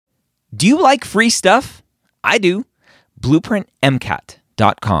Do you like free stuff? I do.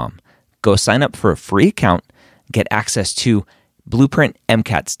 BlueprintMCAT.com. Go sign up for a free account. Get access to Blueprint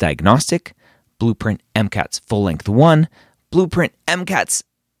MCAT's Diagnostic, Blueprint MCAT's Full-Length 1, Blueprint MCAT's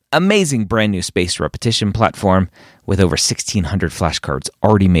amazing brand new spaced repetition platform with over 1,600 flashcards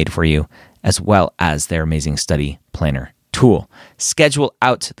already made for you, as well as their amazing study planner tool. Schedule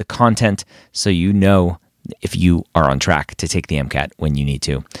out the content so you know if you are on track to take the MCAT when you need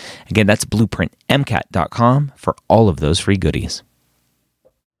to. Again, that's BlueprintMCAT.com for all of those free goodies.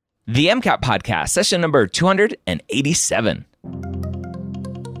 The MCAT Podcast, session number 287.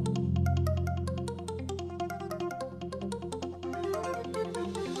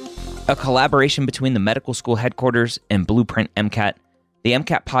 A collaboration between the medical school headquarters and Blueprint MCAT. The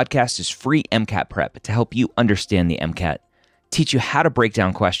MCAT Podcast is free MCAT prep to help you understand the MCAT, teach you how to break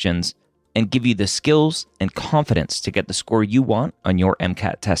down questions, and give you the skills and confidence to get the score you want on your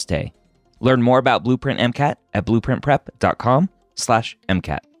MCAT test day. Learn more about Blueprint MCAT at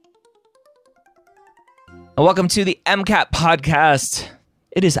blueprintprep.com/MCAT. And welcome to the MCAT Podcast.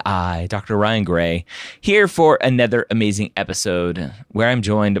 It is I, Dr. Ryan Gray, here for another amazing episode where I'm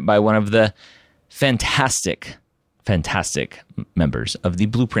joined by one of the fantastic members of the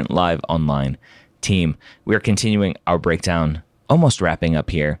Blueprint Live online team. We're continuing our breakdown, almost wrapping up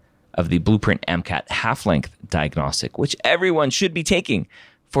here, of the Blueprint MCAT half-length diagnostic, which everyone should be taking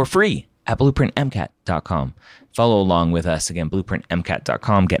for free at blueprintmcat.com. Follow along with us again,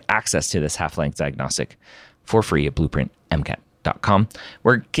 blueprintmcat.com. Get access to this half-length diagnostic for free at blueprintmcat.com.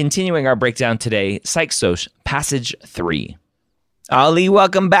 We're continuing our breakdown today, Psych Passage 3. Ali,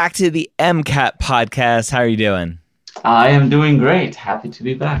 welcome back to the MCAT Podcast. How are you doing? I am doing great. Happy to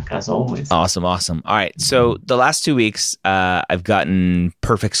be back, as always. Awesome. All right. So the last 2 weeks, I've gotten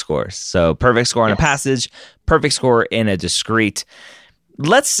perfect scores. So perfect score on a passage, perfect score in a discrete.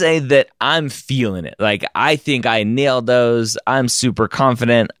 Let's say that I'm feeling it. Like, I think I nailed those. I'm super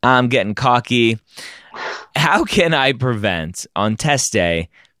confident. I'm getting cocky. How can I prevent on test day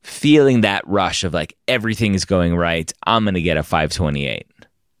feeling that rush of like everything is going right? I'm going to get a 528.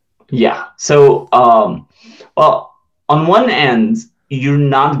 Yeah. So, well, on one end, you're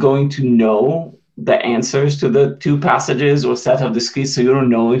not going to know the answers to the two passages or set of discrete, so you don't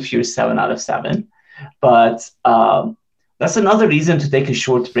know if you're 7 out of 7. But that's another reason to take a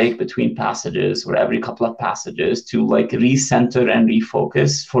short break between passages or every couple of passages to like recenter and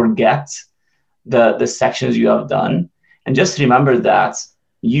refocus, forget the sections you have done. And just remember that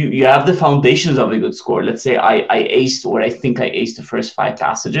you have the foundations of a good score. Let's say I aced, or I think I aced the first 5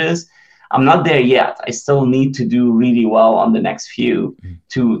 passages. I'm not there yet. I still need to do really well on the next few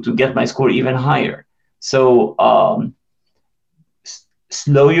to get my score even higher. So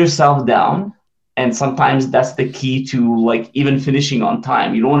slow yourself down. And sometimes that's the key to like even finishing on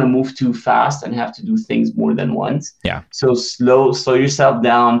time. You don't want to move too fast and have to do things more than once. Yeah. So slow yourself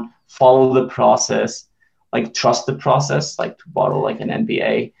down, follow the process, like trust the process, like to borrow like an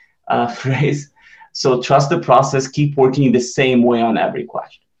NBA phrase. So trust the process, keep working the same way on every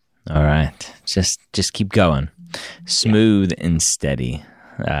question. All right. Just keep going. Smooth and steady.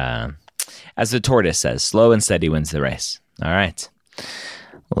 As the tortoise says, slow and steady wins the race. All right.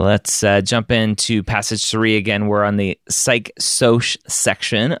 Let's jump into passage 3 again. We're on the Psych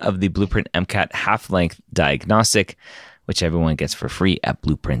section of the Blueprint MCAT half-length diagnostic, which everyone gets for free at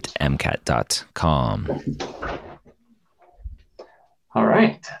blueprintmcat.com. All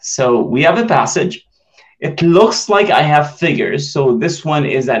right. So we have a passage. It looks like I have figures. So this one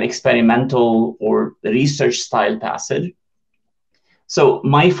is an experimental or research style passage. So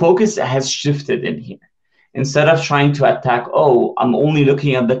my focus has shifted in here. Instead of trying to attack, I'm only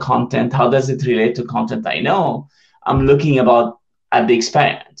looking at the content, how does it relate to content I know? I'm looking at the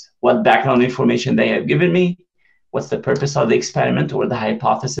experiment, what background information they have given me, what's the purpose of the experiment or the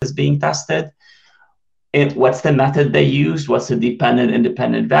hypothesis being tested, and what's the method they used, what's the dependent,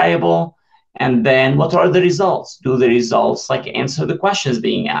 independent variable, and then what are the results? Do the results answer the questions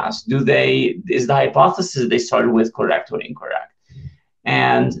being asked? Is the hypothesis they started with correct or incorrect?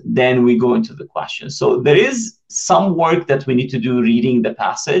 And then we go into the questions. So there is some work that we need to do reading the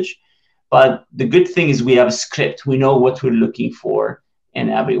passage, but the good thing is we have a script. We know what we're looking for in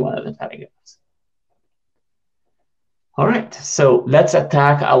every one of the paragraphs. All right, so let's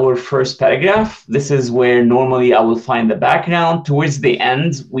attack our first paragraph. This is where normally I will find the background. Towards the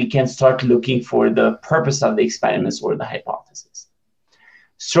end, we can start looking for the purpose of the experiments or the hypothesis.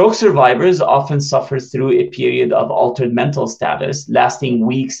 Stroke survivors often suffer through a period of altered mental status lasting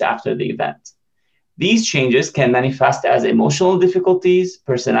weeks after the event. These changes can manifest as emotional difficulties,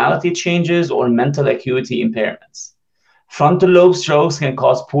 personality changes, or mental acuity impairments. Frontal lobe strokes can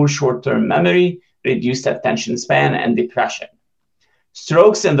cause poor short-term memory, reduced attention span, and depression.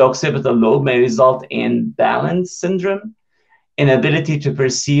 Strokes in the occipital lobe may result in balance syndrome, inability to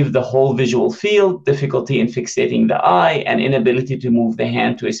perceive the whole visual field, difficulty in fixating the eye, and inability to move the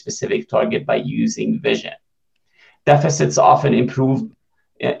hand to a specific target by using vision. Deficits often improve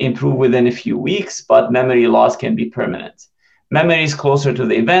within a few weeks, but memory loss can be permanent. Memories closer to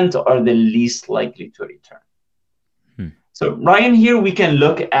the event are the least likely to return. So Ryan, here we can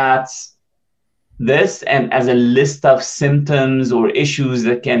look at this and as a list of symptoms or issues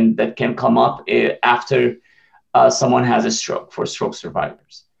that can come up after someone has a stroke for stroke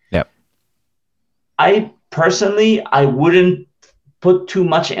survivors. Yep. I wouldn't put too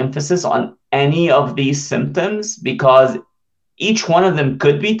much emphasis on any of these symptoms because each one of them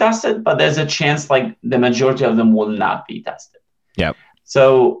could be tested, but there's a chance like the majority of them will not be tested. Yep.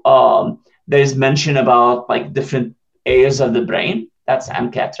 So there's mention about like different areas of the brain that's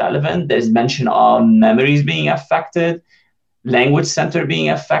MCAT relevant. There's mention on memories being affected, language center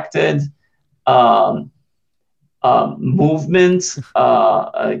being affected, movement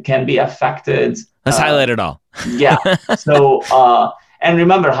can be affected. Let's highlight it all. Yeah. So, and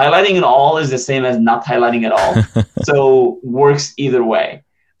remember, highlighting it all is the same as not highlighting it all. So works either way.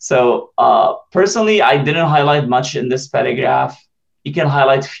 So personally, I didn't highlight much in this paragraph. You can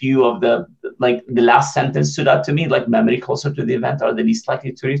highlight few of the last sentence stood out to me, like memory closer to the event are the least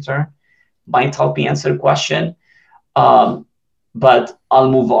likely to return. Might help me answer the question. But I'll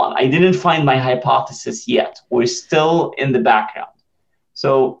move on. I didn't find my hypothesis yet. We're still in the background.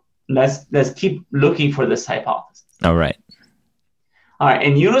 So let's keep looking for this hypothesis. All right. All right.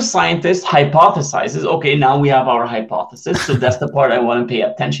 And neuroscientist hypothesizes, okay, now we have our hypothesis. So that's the part I want to pay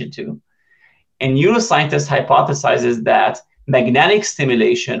attention to. And neuroscientist hypothesizes that magnetic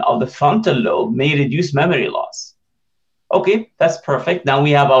stimulation of the frontal lobe may reduce memory loss. Okay, that's perfect. Now we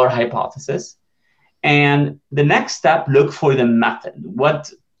have our hypothesis. And the next step, look for the method.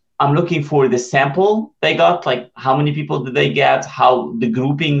 What I'm looking for the sample they got, like how many people did they get, how the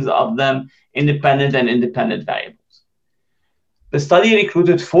groupings of them, independent and independent variables. The study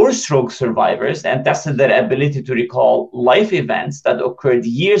recruited 4 stroke survivors and tested their ability to recall life events that occurred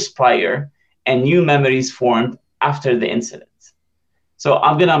years prior and new memories formed after the incident. So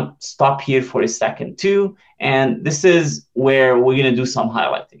I'm going to stop here for a second too. And this is where we're going to do some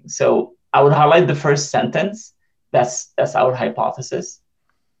highlighting. So I would highlight the first sentence. That's our hypothesis.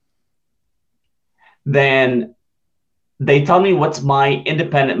 Then they tell me what my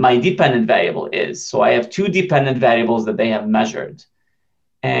dependent variable is. So I have 2 dependent variables that they have measured.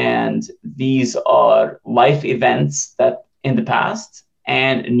 And these are life events that in the past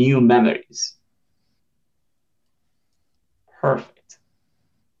and new memories. Perfect.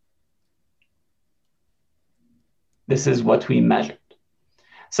 This is what we measured.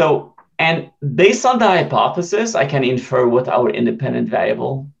 So, and based on the hypothesis, I can infer what our independent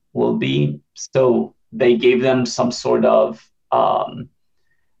variable will be. So they gave them some sort of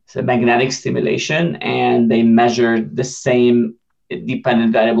magnetic stimulation, and they measured the same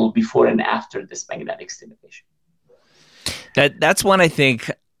dependent variable before and after this magnetic stimulation. That's one I think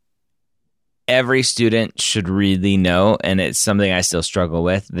every student should really know, and it's something I still struggle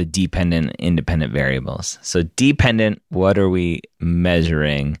with, the dependent, independent variables. So dependent, what are we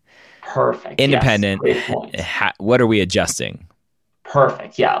measuring? Perfect. Independent, yes, great point. What are we adjusting?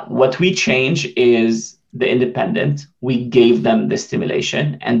 Perfect. Yeah. What we change is the independent. We gave them the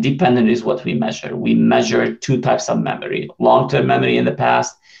stimulation, and dependent is what we measure. We measure 2 types of memory, long-term memory in the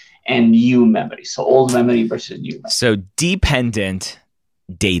past and new memory. So old memory versus new memory. So dependent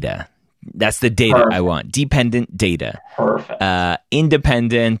data. That's the data Perfect. I want. Dependent data. Perfect.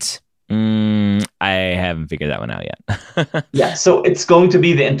 Independent, I haven't figured that one out yet. Yeah, so it's going to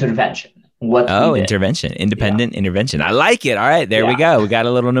be the intervention. Intervention. Independent intervention. I like it. All right, there we go. We got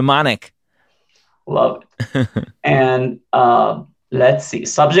a little mnemonic. Love it. And let's see.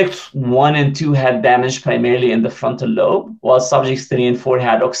 Subjects 1 and 2 had damage primarily in the frontal lobe, while subjects 3 and 4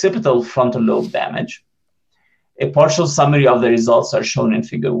 had occipital frontal lobe damage. A partial summary of the results are shown in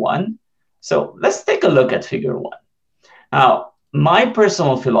Figure 1. So let's take a look at Figure 1. Now, my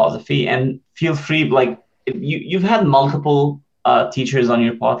personal philosophy, and feel free, like you've had multiple teachers on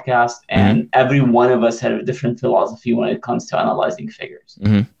your podcast, and every one of us had a different philosophy when it comes to analyzing figures.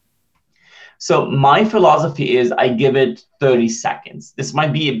 Mm-hmm. So my philosophy is I give it 30 seconds. This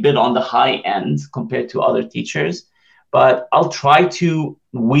might be a bit on the high end compared to other teachers, but I'll try to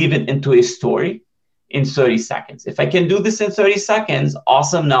weave it into a story in 30 seconds. If I can do this in 30 seconds,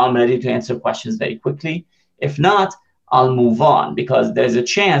 awesome. Now I'm ready to answer questions very quickly. If not, I'll move on because there's a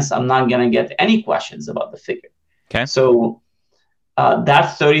chance I'm not going to get any questions about the figure. Okay. So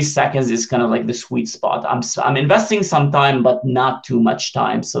that 30 seconds is kind of like the sweet spot. I'm investing some time, but not too much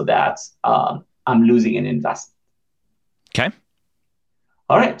time so that I'm losing an investment. Okay.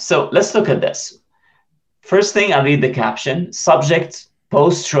 All right, so let's look at this. First thing, I'll read the caption. Subject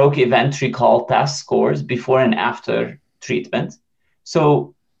post-stroke event recall test scores before and after treatment.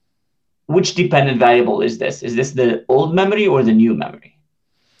 So which dependent variable is this? Is this the old memory or the new memory?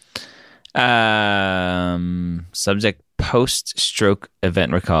 Subject post-stroke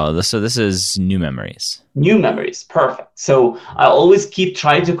event recall. So this is new memories. New memories, perfect. So I always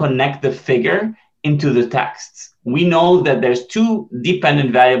try to connect the figure into the text. We know that there's two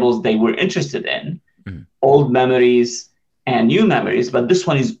dependent variables they were interested in, old memories and new memories, but this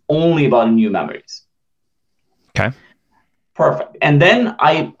one is only about new memories. Okay. Perfect. And then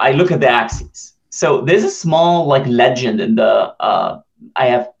I look at the axes. So there's a small like legend in the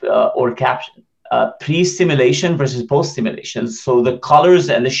or caption, pre-stimulation versus post-stimulation. So the colors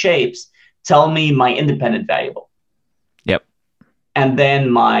and the shapes tell me my independent variable. Yep. And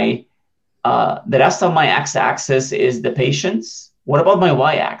then the rest of my x-axis is the patient's. What about my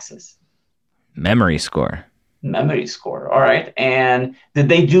y-axis? Memory score. Memory score. All right. And did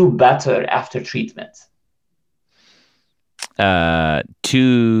they do better after treatment? 3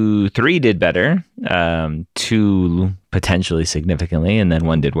 did better. 2 potentially significantly, and then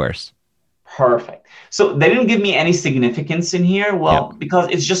 1 did worse. Perfect. So they didn't give me any significance in here. Well, because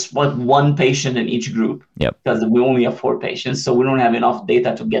it's just like one patient in each group. Yep. Because we only have 4 patients, so we don't have enough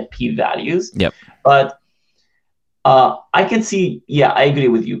data to get p-values. Yep. But I can see, I agree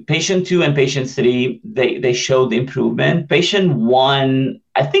with you. Patient 2 and patient 3, they showed improvement. Patient 1,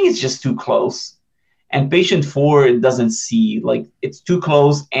 I think it's just too close. And patient 4, it doesn't see, like it's too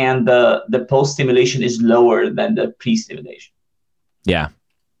close, and the post-stimulation is lower than the pre-stimulation. Yeah.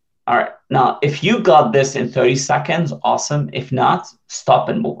 All right. Now, if you got this in 30 seconds, awesome. If not, stop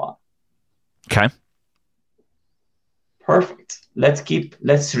and move on. Okay. Perfect. Let's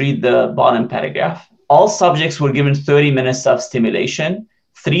read the bottom paragraph. All subjects were given 30 minutes of stimulation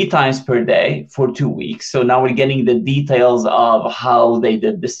 3 times per day for 2 weeks. So now we're getting the details of how they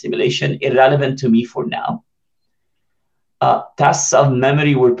did the stimulation, irrelevant to me for now. Tests of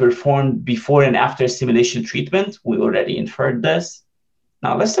memory were performed before and after stimulation treatment. We already inferred this.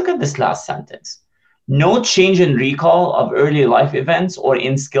 Now let's look at this last sentence. No change in recall of early life events or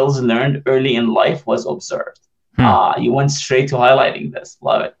in skills learned early in life was observed. You went straight to highlighting this.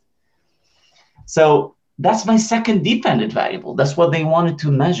 Love it. So that's my second dependent variable. That's what they wanted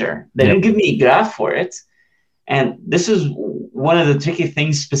to measure. They didn't give me a graph for it. And this is one of the tricky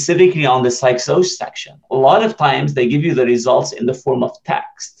things specifically on the psych-soc section. A lot of times they give you the results in the form of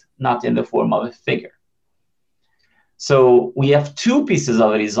text, not in the form of a figure. So we have 2 pieces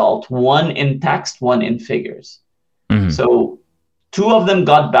of a result, one in text, one in figures. Mm-hmm. So 2 of them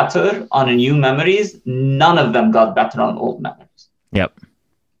got better on new memories. None of them got better on old memories. Yep.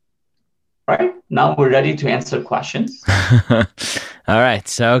 Right. Now we're ready to answer questions. All right.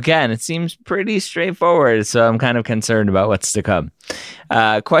 So again, it seems pretty straightforward. So I'm kind of concerned about what's to come.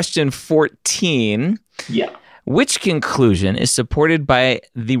 Question 14. Yeah. Which conclusion is supported by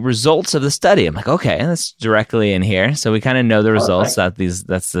the results of the study? I'm like, okay, that's directly in here. So we kind of know the results. That's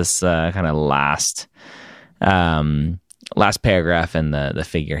this kind of last paragraph in the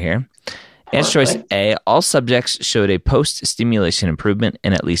figure here. Answer choice A, all subjects showed a post-stimulation improvement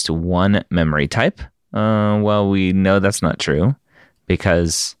in at least one memory type. Well, we know that's not true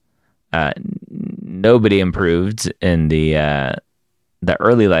because nobody improved in the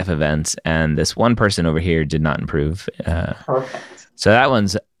early life events, and this one person over here did not improve. Perfect. So that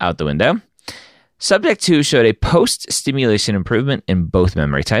one's out the window. Subject 2 showed a post-stimulation improvement in both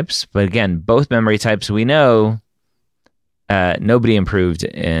memory types. But again, both memory types, we know nobody improved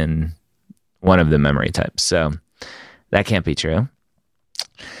in one of the memory types. So that can't be true.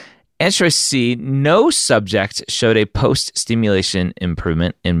 Answer choice C, no subject showed a post-stimulation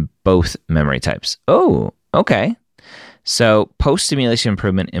improvement in both memory types. Oh, okay. So post-stimulation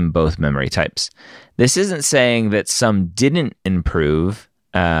improvement in both memory types. This isn't saying that some didn't improve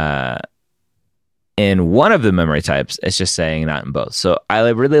in one of the memory types. It's just saying not in both. So I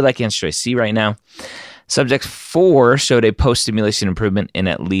really like answer choice C right now. Subject 4 showed a post-stimulation improvement in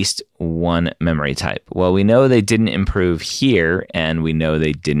at least one memory type. Well, we know they didn't improve here, and we know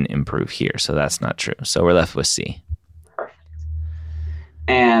they didn't improve here. So that's not true. So we're left with C. Perfect.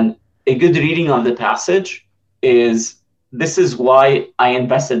 And a good reading of the passage is, this is why I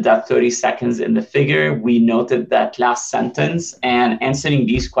invested that 30 seconds in the figure. We noted that last sentence, and answering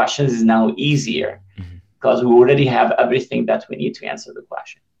these questions is now easier because we already have everything that we need to answer the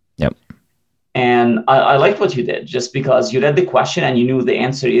question. Yep. And I liked what you did, just because you read the question and you knew the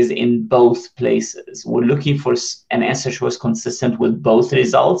answer is in both places. We're looking for an answer choice consistent with both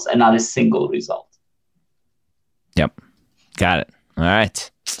results and not a single result. Yep. Got it. All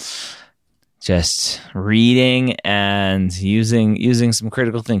right. Just reading and using some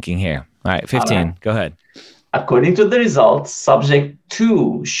critical thinking here. All right, 15. All right. Go ahead. According to the results, subject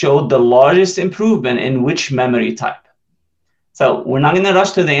 2 showed the largest improvement in which memory type? So we're not going to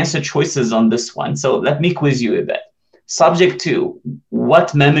rush to the answer choices on this one. So let me quiz you a bit. Subject 2,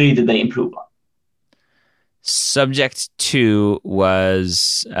 what memory did they improve on? Subject 2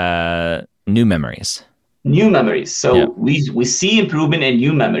 was new memories. New memories. So we see improvement in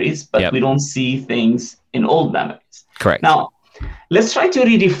new memories, but we don't see things in old memories. Correct. Now, let's try to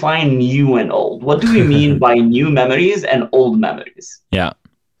redefine new and old. What do we mean by new memories and old memories? Yeah.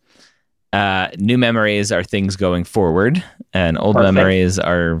 New memories are things going forward, and old memories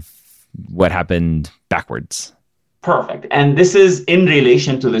are what happened backwards. Perfect. And this is in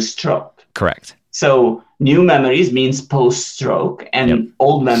relation to the stroke. Correct. So new memories means post-stroke, and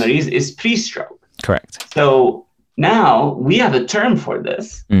old memories is pre-stroke. Correct. So now we have a term for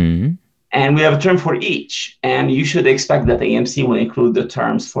this, and we have a term for each. And you should expect that the AMC will include the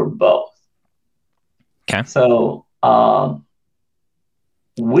terms for both. Okay. So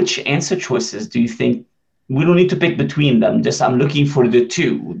which answer choices do you think? We don't need to pick between them. Just I'm looking for the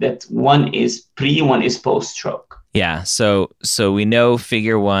two, that one is pre, one is post-stroke. Yeah. So we know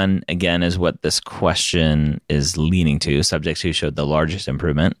figure 1, again, is what this question is leaning to. Subject 2 showed the largest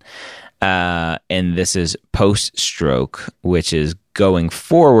improvement. And this is post-stroke, which is going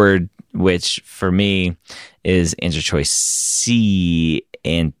forward, which for me is answer choice C,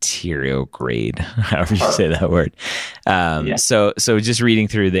 anterograde, however you say that word. So just reading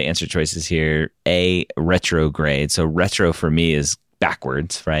through the answer choices here, A, retrograde. So retro for me is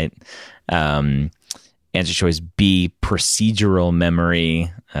backwards, right? Answer choice B, procedural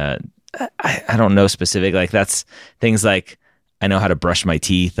memory. I don't know specific. Like that's things like I know how to brush my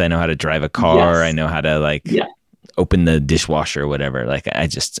teeth. I know how to drive a car. Yes. I know how to open the dishwasher or whatever. Like I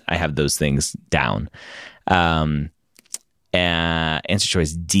have those things down. Answer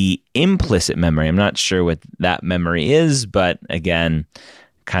choice D, implicit memory. I'm not sure what that memory is, but again,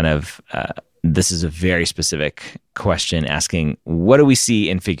 kind of this is a very specific question asking what do we see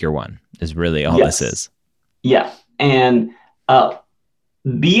in figure 1 is really all this is. Yeah. And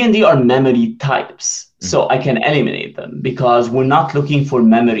B and D are memory types. So I can eliminate them because we're not looking for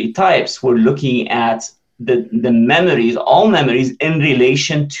memory types. We're looking at the memories, all memories in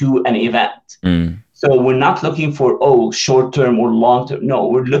relation to an event. So we're not looking for, short-term or long-term. No,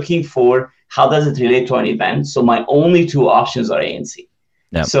 we're looking for how does it relate to an event. So my only two options are A and C.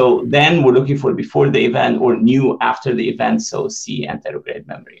 Yep. So then we're looking for before the event or new after the event. So C, anterograde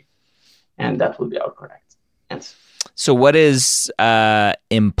memory. And that will be our correct answer. So what is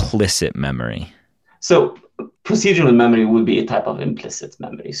implicit memory? So procedural memory would be a type of implicit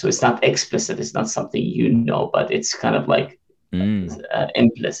memory. So it's not explicit. It's not something you know, but it's kind of like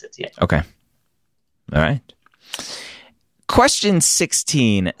implicit. Yeah. Okay. All right. Question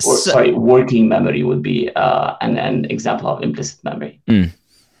 16. Working memory would be an example of implicit memory.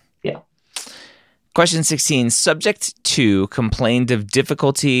 Yeah. Question 16. Subject 2 complained of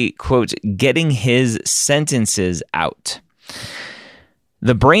difficulty, quote, getting his sentences out.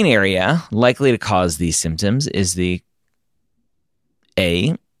 The brain area likely to cause these symptoms is the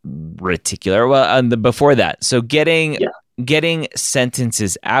A, reticular. Well, before that. So getting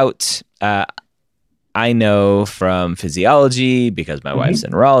sentences out, I know from physiology, because my wife's a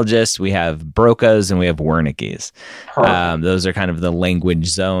neurologist, we have Broca's and we have Wernicke's. Those are kind of the language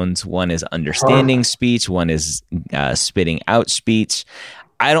zones. One is understanding speech. One is spitting out speech.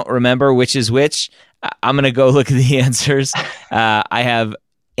 I don't remember which is which. I'm going to go look at the answers. I have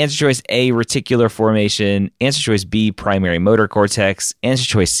answer choice A, reticular formation. Answer choice B, primary motor cortex. Answer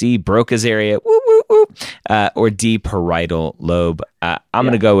choice C, Broca's area. Or D, parietal lobe. I'm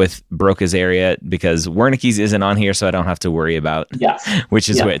going to go with Broca's area because Wernicke's isn't on here, so I don't have to worry about which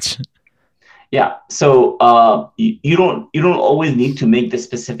is which. Yeah. So you don't always need to make the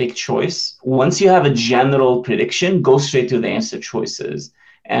specific choice. Once you have a general prediction, go straight to the answer choices.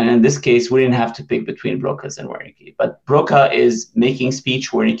 And in this case, we didn't have to pick between Broca's and Wernicke. But Broca is making speech,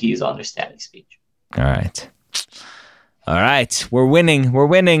 Wernicke is understanding speech. All right. We're winning. We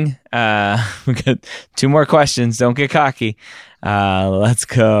got 2 more questions. Don't get cocky. Let's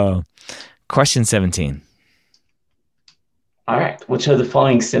go. Question 17. All right. Which of the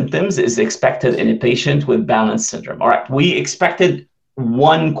following symptoms is expected in a patient with Balance syndrome? All right. We expected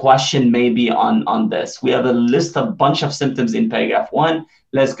one question maybe on this. We have a list of bunch of symptoms in paragraph 1.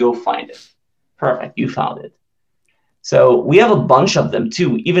 Let's go find it. Perfect. You found it. So we have a bunch of them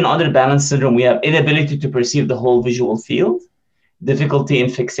too. Even under balance syndrome, we have inability to perceive the whole visual field, difficulty in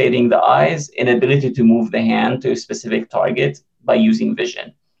fixating the eyes, inability to move the hand to a specific target by using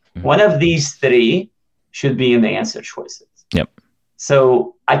vision. Mm-hmm. One of these three should be in the answer choices. Yep.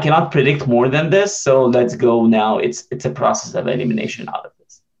 So I cannot predict more than this. So let's go now. It's a process of elimination out of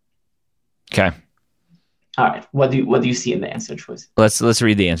this. Okay. All right. What do you see in the answer choices? Let's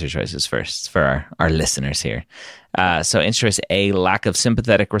read the answer choices first for our listeners here. So answer choice A, lack of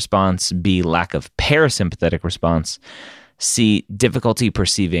sympathetic response. B, lack of parasympathetic response. C, difficulty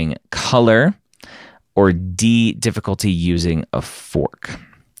perceiving color. Or D, difficulty using a fork.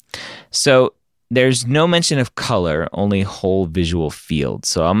 So there's no mention of color, only whole visual field.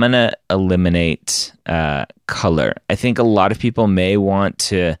 So I'm going to eliminate color. I think a lot of people may want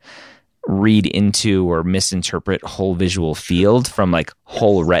to read into or misinterpret whole visual field from like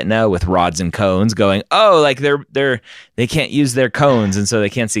whole retina with rods and cones going, oh, like they can't use their cones and so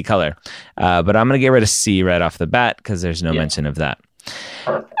they can't see color. But I'm going to get rid of C right off the bat because there's no mention of that.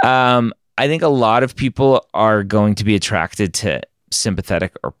 I think a lot of people are going to be attracted to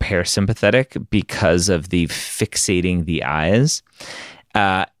sympathetic or parasympathetic because of the fixating the eyes.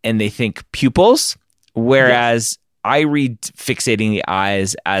 And they think pupils, whereas I read fixating the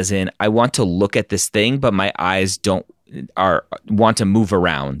eyes as in I want to look at this thing, but my eyes want to move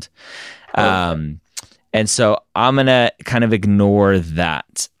around. And so I'm going to kind of ignore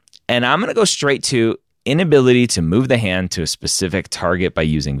that. And I'm going to go straight to inability to move the hand to a specific target by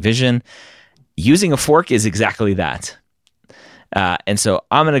using vision. Using a fork is exactly that. And so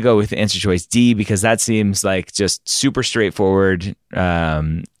I'm going to go with answer choice D because that seems like just super straightforward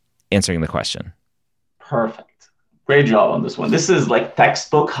answering the question. Perfect. Great job on this one. This is like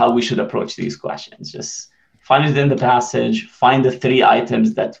textbook how we should approach these questions. Just find it in the passage, find the three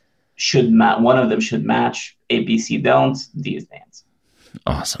items that should match. One of them should match. A, B, C don't. D is the answer.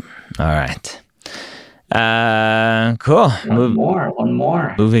 Awesome. All right. Cool. One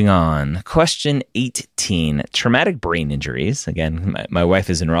more. Moving on. Question 18. Traumatic brain injuries. Again, my wife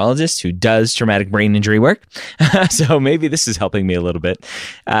is a neurologist who does traumatic brain injury work. So maybe this is helping me a little bit.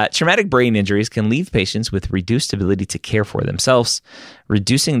 Traumatic brain injuries can leave patients with reduced ability to care for themselves,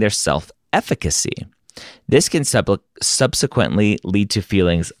 reducing their self-efficacy. This can subsequently lead to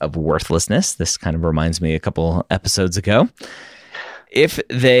feelings of worthlessness. This kind of reminds me a couple episodes ago. If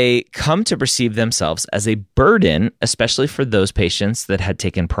they come to perceive themselves as a burden, especially for those patients that had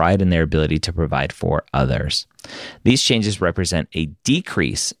taken pride in their ability to provide for others. These changes represent a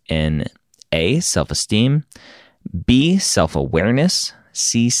decrease in A, self-esteem, B, self-awareness,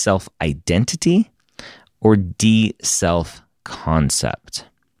 C, self-identity, or D, self-concept.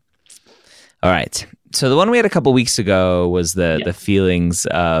 All right. So the one we had a couple weeks ago was the feelings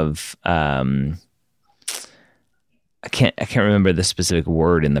of... I can't remember the specific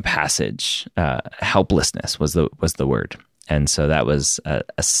word in the passage. Helplessness was the word, and so that was a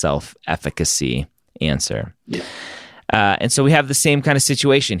self-efficacy answer. Yeah. And so we have the same kind of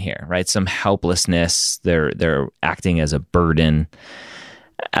situation here, right? Some helplessness. They're acting as a burden.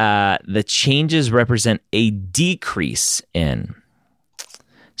 The changes represent a decrease in.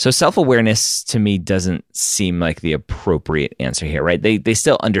 So self-awareness to me doesn't seem like the appropriate answer here, right? They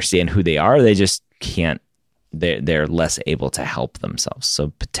still understand who they are. They just can't. They're less able to help themselves.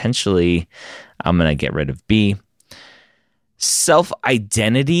 So potentially, I'm going to get rid of B.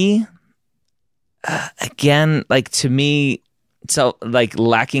 Self-identity, again, like to me, so like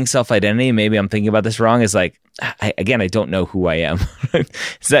lacking self-identity, maybe I'm thinking about this wrong, is like, I don't know who I am.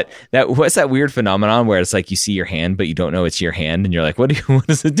 Is that what's that weird phenomenon where it's like you see your hand, but you don't know it's your hand, and you're like, what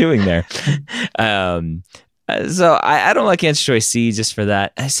is it doing there? So I don't like answer choice C just for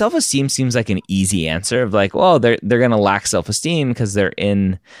that. Self-esteem seems like an easy answer of like, well, they're going to lack self-esteem because they're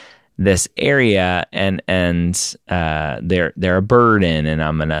in this area and they're a burden, and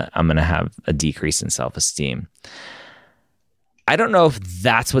I'm gonna have a decrease in self-esteem. I don't know if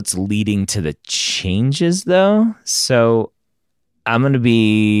that's what's leading to the changes though. So I'm going to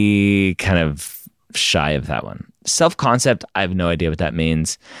be kind of shy of that one. Self-concept, I have no idea what that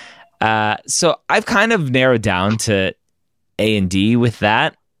means. So I've kind of narrowed down to A and D with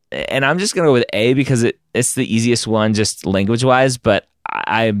that. And I'm just going to go with A because it's the easiest one just language-wise, but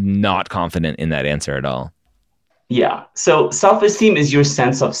I'm not confident in that answer at all. Yeah. So self-esteem is your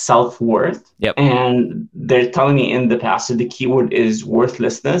sense of self-worth. Yep. And they're telling me in the passage the keyword is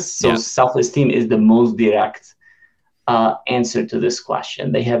worthlessness. So self-esteem is the most direct answer to this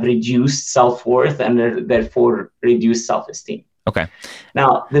question. They have reduced self-worth and therefore reduced self-esteem. Okay.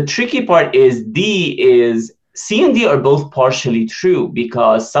 Now, the tricky part is D is C and D are both partially true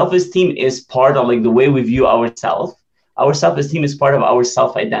because self-esteem is part of like the way we view ourselves. Our self-esteem is part of our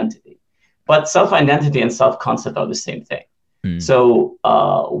self-identity. But self-identity and self-concept are the same thing. So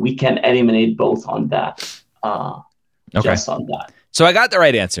we can eliminate both on that. Just on that. So I got the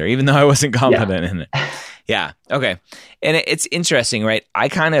right answer, even though I wasn't confident in it. Yeah. Okay. And it's interesting, right? I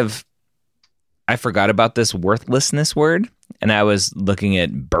forgot about this worthlessness word, and I was looking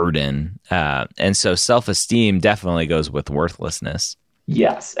at burden. And so self-esteem definitely goes with worthlessness.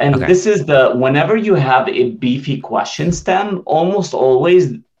 Yes. And this is whenever you have a beefy question stem, almost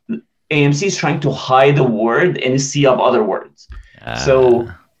always AMC is trying to hide a word in a sea of other words. So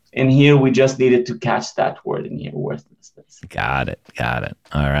in here, we just needed to catch that word in here, worthlessness. Got it.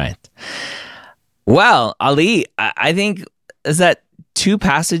 All right. Well, Ali, I think, is that 2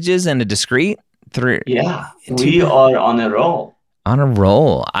 passages and a discrete? 3? Yeah, we are on a roll. On a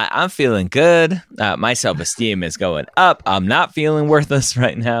roll. I'm feeling good. My self-esteem is going up. I'm not feeling worthless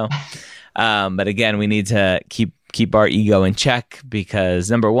right now. But again, we need to keep our ego in check because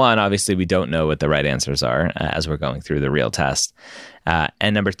number one, obviously we don't know what the right answers are as we're going through the real test.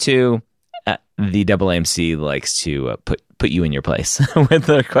 And number 2, the AAMC likes to put you in your place with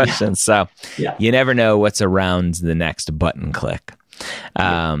the questions. So you never know what's around the next button click.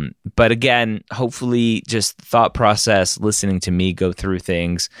 But again, hopefully just thought process, listening to me go through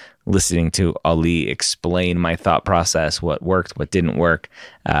things, listening to Ali explain my thought process, what worked, what didn't work,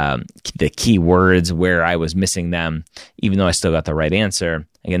 the key words where I was missing them, even though I still got the right answer.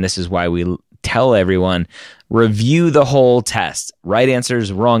 Again, this is why we tell everyone, review the whole test, right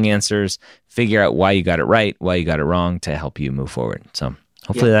answers, wrong answers, figure out why you got it right, why you got it wrong to help you move forward. So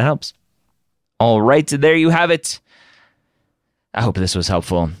hopefully that helps. All right, so there you have it. I hope this was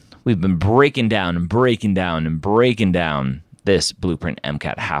helpful. We've been breaking down this Blueprint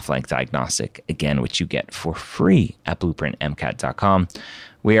MCAT half-length diagnostic, again, which you get for free at blueprintmcat.com.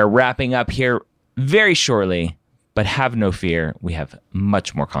 We are wrapping up here very shortly, but have no fear. We have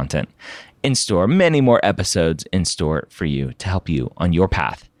much more content in store, many more episodes in store for you to help you on your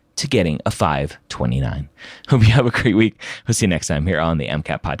path to getting a 529. Hope you have a great week. We'll see you next time here on the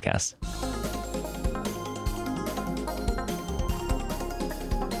MCAT Podcast.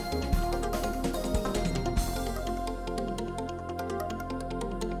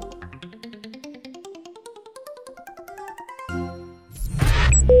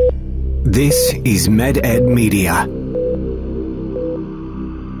 This is MedEd Media.